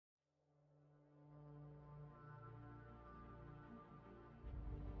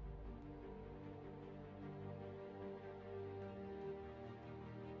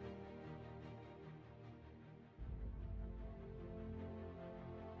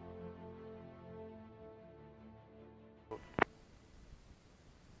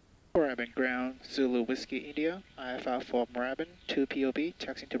Moorabbin ground, Zulu Whiskey India, IFR for Moorabbin, 2 POB,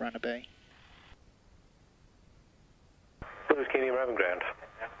 taxiing to Runner Bay. Zulu Whiskey India, Moorabbin ground.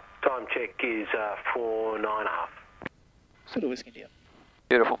 Time check is 49.5. Zulu Whiskey India.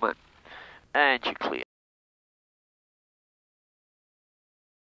 Beautiful, mate. And you're clear.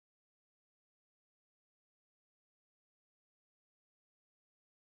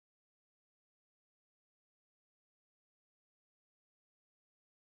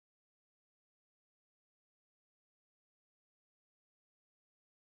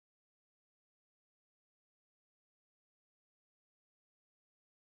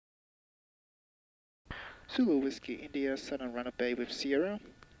 Zulu Whiskey India, Southern Runner Bay with Sierra,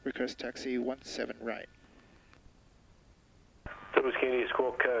 request taxi 17 right. Zulu Whiskey India,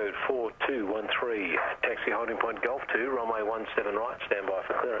 squawk code 4213, taxi holding point Golf 2, runway 17 right, stand by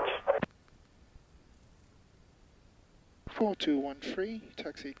for clearance. 4213,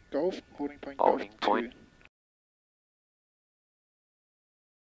 taxi Golf, holding point Holding Golf point. 2.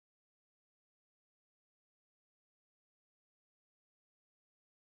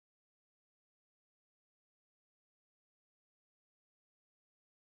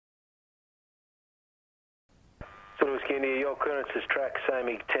 Zulu Whiskey India, your clearance is track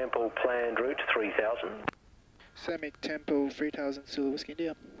Samick Temple planned route 3000. Samick Temple 3000, Zulu Whiskey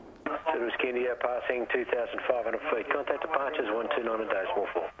India. Zulu Whiskey India passing 2,500 feet. Contact departures 129 days more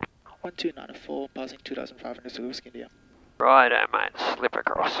for. 1294, passing 2500 Zulu Whiskey India. Righto, mate. Slip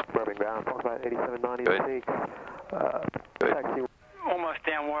across. Moorabbin ground, approximate 8796. Good. Taxi. Almost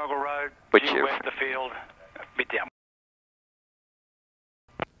down Warrigal Road, Which due you've- west of the field, a bit down.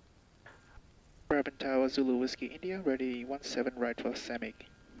 Moorabbin Tower, Zulu Whiskey India, ready 17 right for Samick.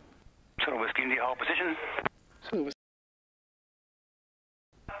 Zulu Whiskey India, hold position. Zulu Whiskey,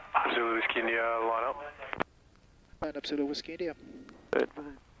 Zulu Whiskey India, line up. line up Zulu Whiskey India. Good,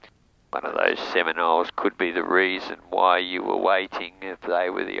 mate. One of those Seminoles could be the reason why you were waiting if they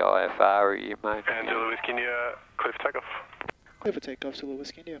were the IFR, you mate. And Zulu Whiskey India, clear for takeoff. Clear for takeoff, Zulu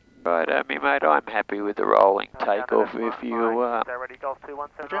Whiskey India. Righto, me mate. I'm happy with the rolling takeoff if you ready, Golf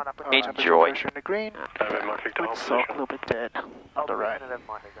 217, line up. enjoy. Pressure in the green. Wind sock a little bit dead on the right.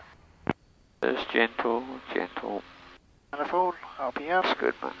 Just gentle, gentle. Manifold, RPM. That's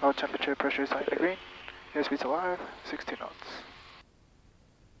good, mate. Our temperature pressure is in the green. Airspeed's alive, 60 knots.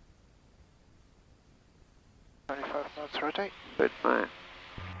 25 knots, rotate. Good, mate.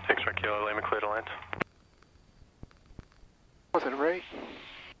 X-ray Kilo Lima, clear to land. What's it rate?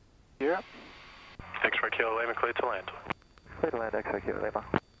 Europe. X-ray Kilo Lima, clear to land. Clear to land, X-ray Kilo Lima.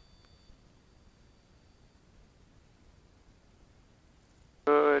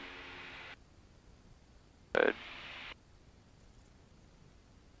 Good. Good.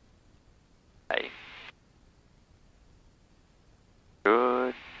 Hey.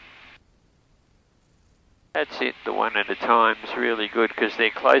 Good. That's it, the one at a time's really good because they're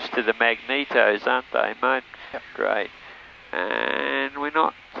close to the magnetos, aren't they, mate? Yep. Great. And we're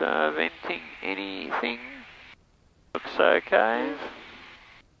not venting anything. Looks okay.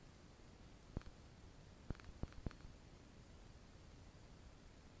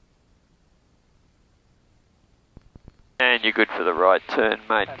 And you're good for the right turn,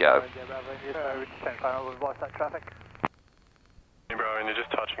 mate. Go. We've lost that traffic. Bravo, and you're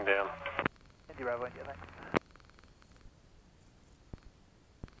just touching down. Bravo, India, thanks.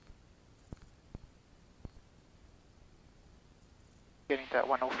 Getting that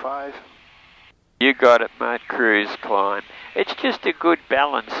 105. You got it, mate. Cruise climb. It's just a good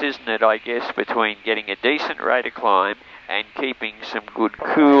balance, isn't it, I guess, between getting a decent rate of climb and keeping some good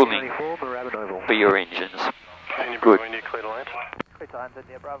cooling for your engines. Good. Bravo, India, clear to land. Clear to land,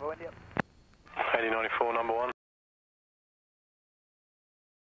 India, Bravo, India. 8094, number 1.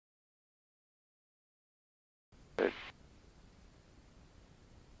 Good.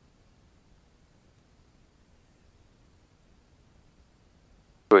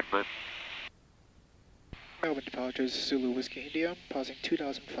 Good, mate. Melbourne departures, Zulu Whiskey India, passing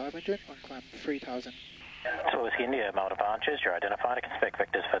 2,500 on climb 3,000. Zulu Whiskey India, Mal departures, you're identified. I can spec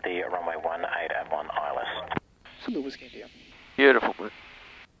vectors for the runway 18 at 1 ILS. Zulu Whiskey India. Beautiful, mate.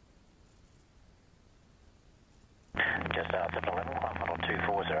 Just 711, climb model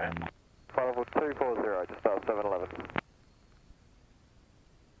 240. Level 240, just out 711.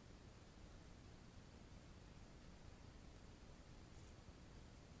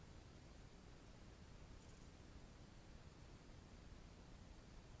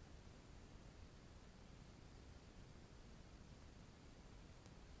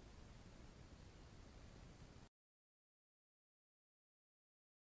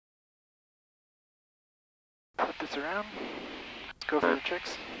 Flip this around. Let's go for the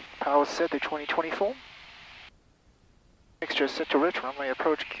checks. Power set to 2024. Mixture set to rich. Runway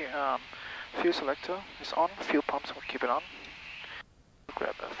approach. Fuel selector is on. Fuel pumps, we'll keep it on. We'll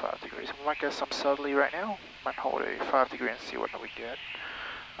grab the 5 degrees. We might get some southerly right now. Might hold a 5 degree and see what we get.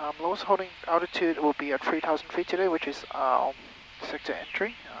 Lowest holding altitude will be at 3,000 feet today, which is our sector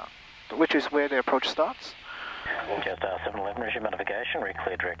entry, which is where the approach starts. Just 711, resume modification,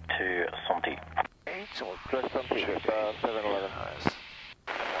 re-clear direct to Santi. So we'll direct Santi with 711.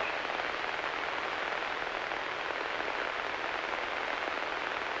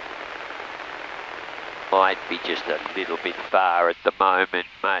 Might be just a little bit far at the moment,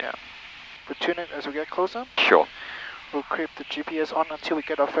 mate. Yeah. We'll tune it as we get closer. Sure. We'll creep the GPS on until we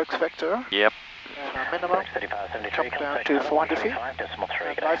get our fix vector. Yep. And our minimum, jump down to 400 feet.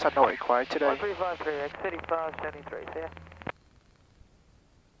 And lights are not required today. 1353, X 3573, see ya.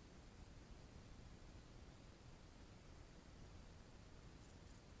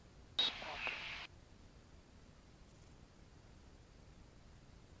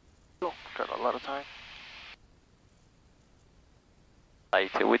 Cool. Got a lot of time.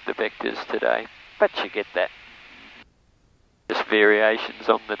 Later with the vectors today, but you get that. Just variations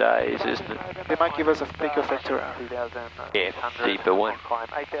on the days, isn't it? They might give us a bigger vector. Yeah, deeper one. Climb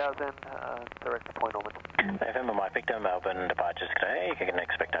 8,000, direct to Point Norman. November, Mike Victor, Melbourne departures today. You can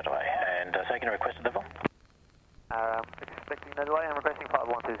expect that away. And second requested level? Expecting that away. I'm requesting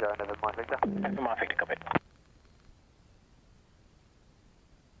 5120, November, Mike Victor. November, Mike Victor, copy.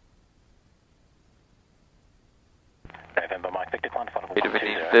 November, Mike Victor, climb 5120. Bit of an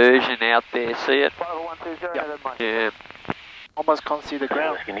inversion out there, see it? 5120, Yep. November, Mike. Yeah. Almost can't see the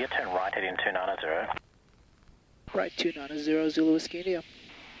ground. Whiskey India, turn right heading 290. Right, 290 Zulu Whiskey India.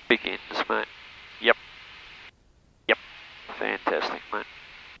 Begins, mate. Yep. Yep. Fantastic, mate.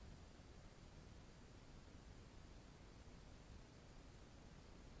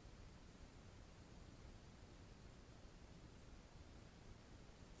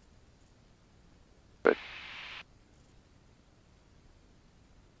 Good.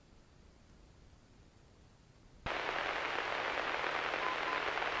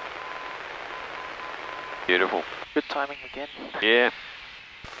 Beautiful. Good timing again. Yeah.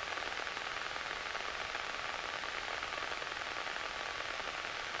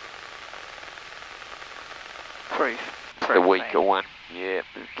 Three. The weaker one. Yeah,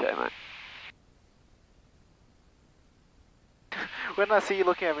 okay, mate. When I see you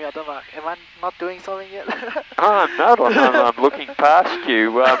looking at me, I don't know, am I not doing something yet? Oh, no, I'm looking past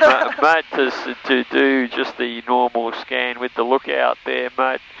you, mate, to do just the normal scan with the lookout there,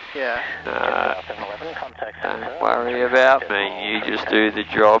 mate. Yeah. Don't worry about me, you just do the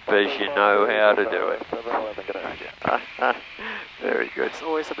job as you know how to do it. Very good. It's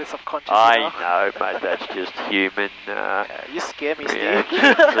always a bit subconscious. I know, mate, that's just human you scare me, Steve.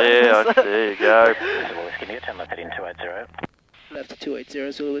 reactions. There you go. Left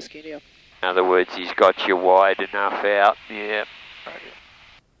 280 Zulu Whiskey India. In other words, he's got you wide enough out, yeah.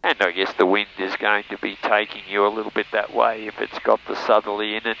 And I guess the wind is going to be taking you a little bit that way if it's got the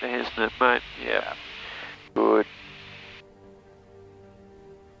southerly in it, hasn't it, mate? Yeah. Good.